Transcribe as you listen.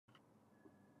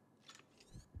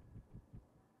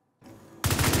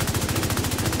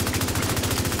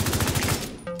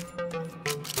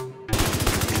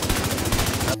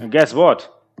guess what?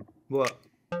 What?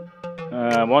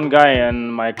 One guy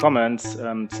in my comments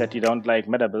said he don't like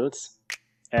meta builds.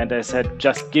 And I said,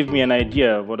 just give me an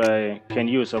idea what I can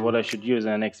use or what I should use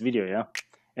in the next video, yeah?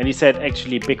 And he said,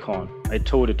 actually, Bighorn. I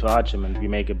told it to Archim and we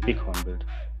make a Bighorn build.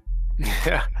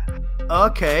 Yeah.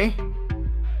 Okay.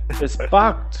 It's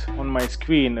bugged on my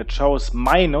screen. It shows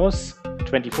minus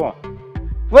 24.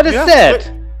 What is that?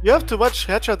 You have too much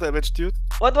headshot damage, dude.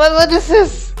 What is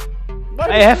this?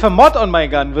 I have a mod on my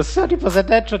gun with 30%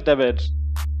 headshot damage.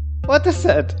 What is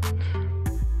that?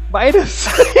 Minus.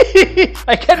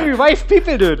 I can revive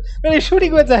people, dude. When I'm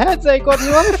shooting with the heads, I got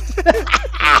revived.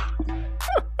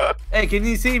 Hey, can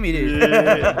you see me, dude?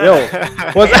 Yeah. Yo,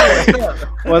 what's up?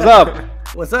 What's up?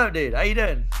 What's up, dude? How you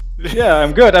doing? Yeah,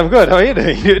 I'm good. How are you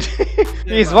doing, dude?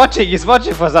 He's watching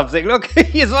for something. Look,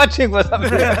 he's watching for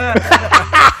something.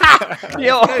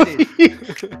 Yo.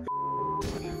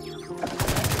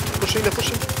 Pushing, they're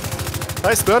pushing.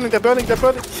 Nice, they're burning. Yeah.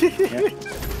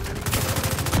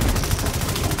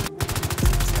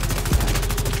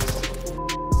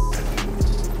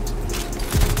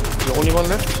 The only one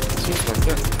left? Seems like,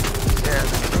 yeah.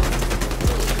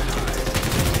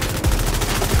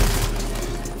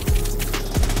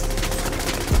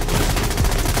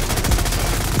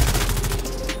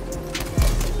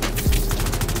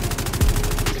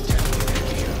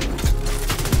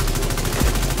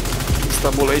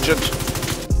 Istanbul agent.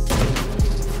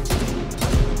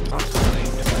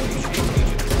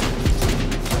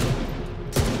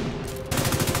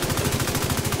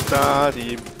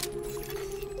 Daddy.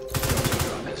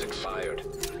 Has expired.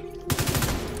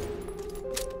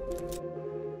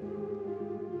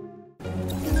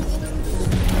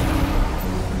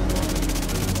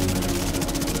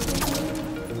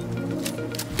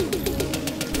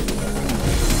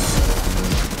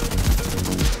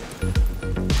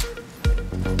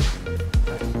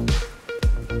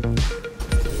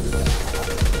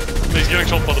 He's getting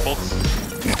shot by the bots.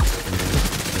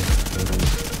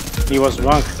 He was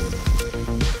drunk.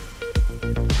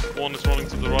 One is running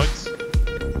to the right.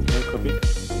 Okay, copy.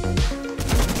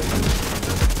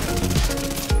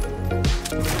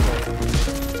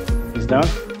 He's down.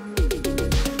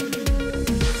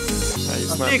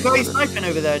 He's sniping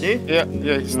over there, dude. Yeah,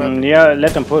 he's sniping. Yeah,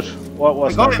 let him push. What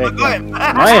was I my got back? him.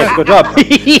 Nice, good job.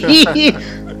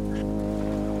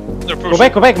 They're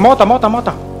pushing. Go back, mortar.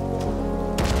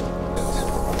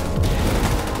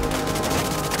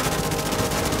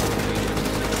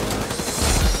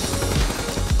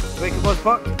 Wake up,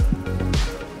 fuck.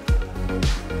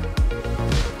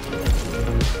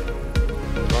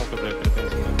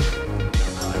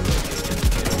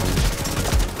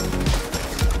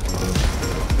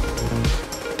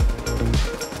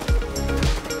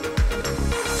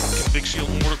 Big shield,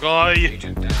 more guy.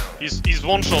 He's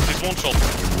one shot.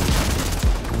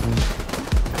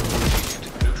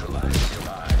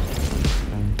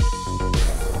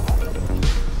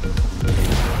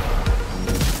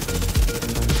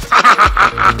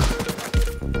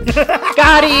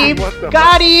 Got him!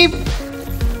 Got him!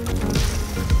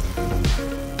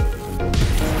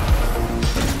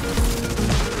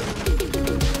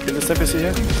 Kill this NPC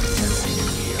here.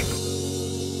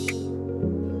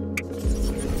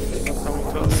 Not coming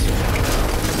to us.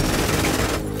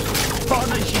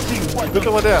 Look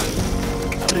over there.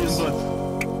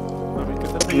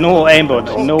 No aimbot,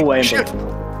 no aimbot. Shit.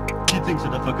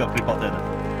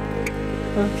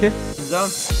 Okay. He's down.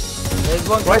 There's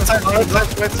one. Right side.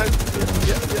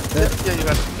 Yeah, you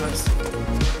got it. Nice.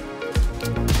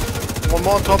 One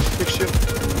more on top, big shield.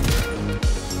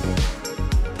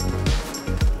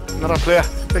 Another player.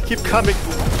 They keep coming.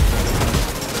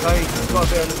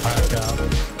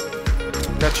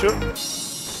 Got you.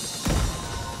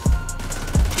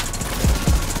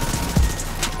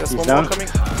 There's one down. more coming.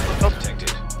 On top.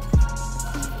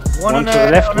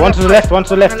 One to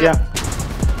the left, yeah.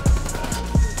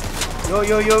 Yo.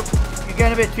 You're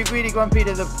getting a bit too greedy, Grumpy.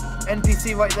 There's a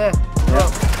NPC right there. Yeah,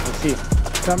 let's see.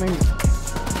 Coming.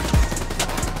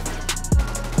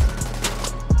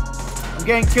 I'm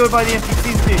getting killed by the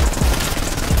NPCs, dude.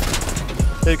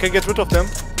 Yeah, you can get rid of them.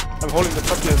 I'm holding the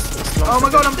top place. Oh my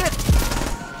god, I'm dead.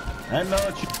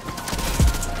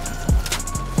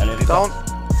 Down.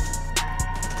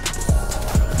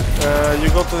 You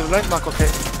go to the landmark, okay.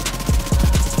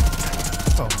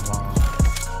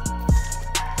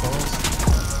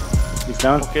 He's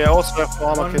down. Okay, I also have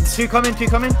armor kits. Two coming.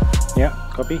 Yeah,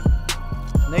 copy.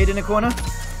 Nade in the corner.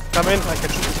 Come in, I can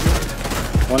shoot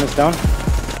with One is down. you.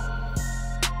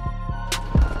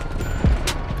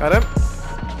 Got him.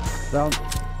 Down.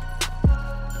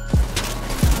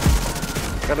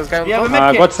 Got this guy on Yeah, top. we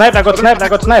I got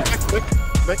sniped. Quick.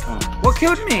 back. What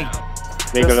killed me?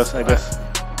 Regulus, I guess.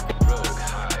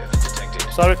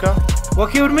 Sorry, car.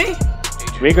 What killed me?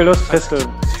 Regulus pistol.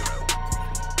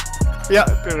 Yeah,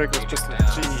 the regular pistol.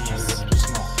 Jeez.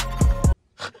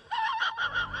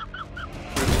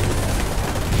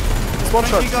 It's one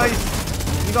shot.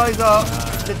 You guys are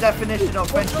the definition of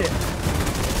friendship.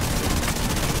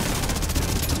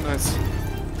 Nice.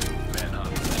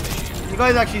 You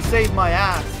guys actually saved my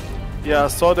ass. Yeah, I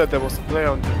saw that there was a player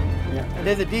on. And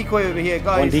there's a decoy over here,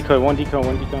 One guys. decoy.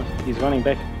 He's running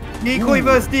back. Decoy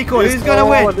versus decoy. Who's gonna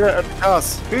win?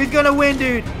 Us. Who's gonna win,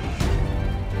 dude?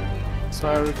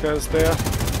 Sawyers is there.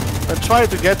 I try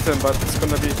to get them, but it's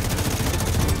gonna be.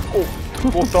 Oh,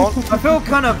 both down. I feel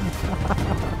kind of.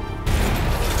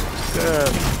 Yeah.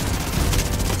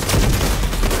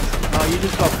 Oh, you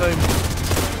just got boomed.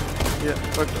 Yeah,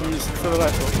 but he's still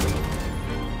alive.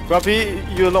 Grumpy,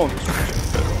 you alone.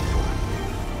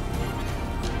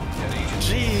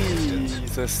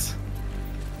 Jesus.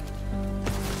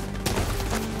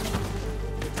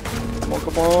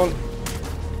 Come on.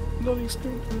 Loading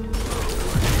screen.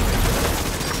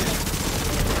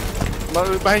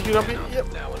 Behind you, Grumpy. Yep.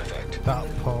 That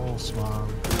pulse, man.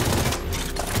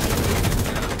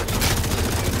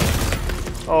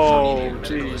 Oh,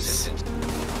 jeez.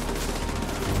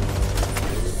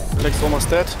 Leg's almost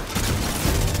dead.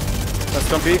 That's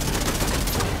Grumpy.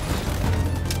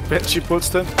 Benji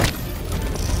Pulston.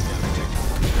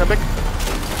 Come back.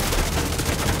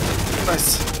 Nice.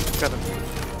 Got him.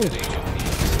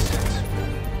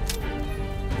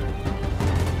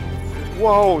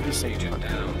 Whoa, this is.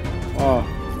 Oh,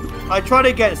 I tried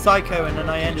to get Psycho and then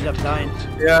I ended up dying.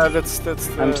 Yeah, that's the...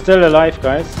 I'm still alive,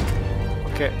 guys.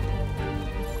 Okay.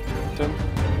 Done.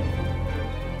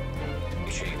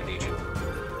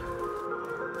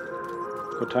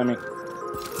 Good timing.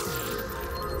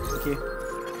 Thank you.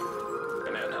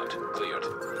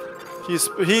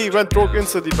 He went rogue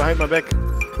instantly behind my back.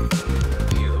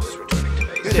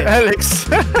 Alex!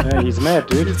 Yeah, he's mad,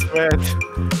 dude. He's mad.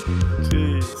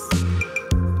 Jeez.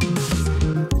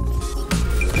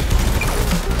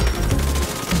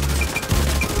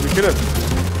 We kill him.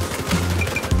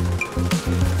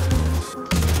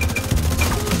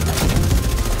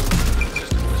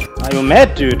 Are you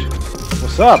mad, dude?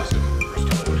 What's up?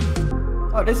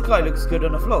 Oh, this guy looks good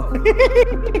on the floor.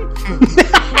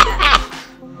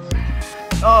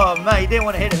 Oh man, he didn't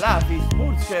want to hit a laugh. He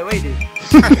spawned straight away, dude.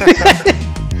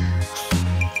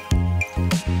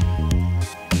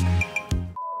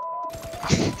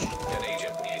 An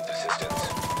agent needs assistance.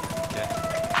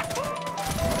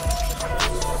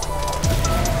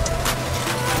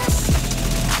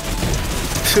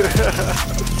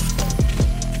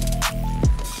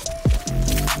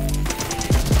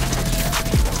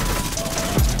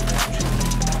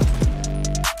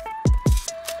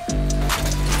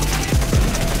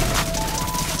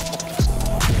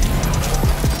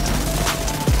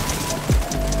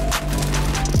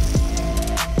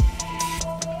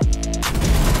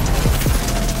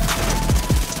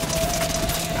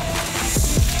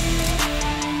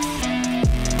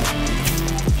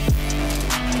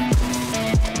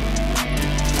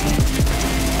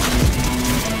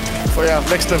 Fire,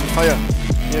 next time, fire.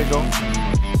 Here you go.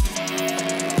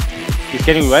 He's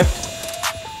getting revived.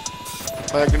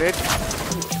 Fire grenade.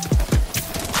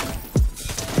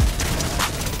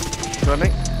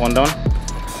 Running. One down.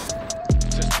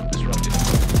 System disrupted.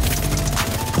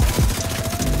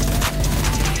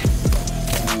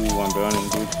 Ooh, I'm burning,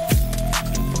 dude.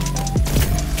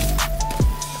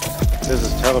 This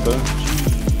is terrible.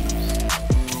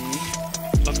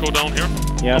 Let's go down here.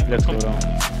 Yeah, let's go down.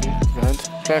 Behind.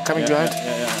 Player coming behind.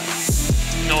 Yeah.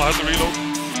 No, I have to reload.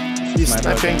 He's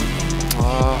Sniper sniping. again.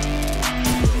 Oh.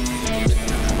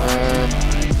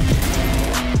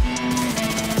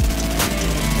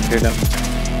 Kill them.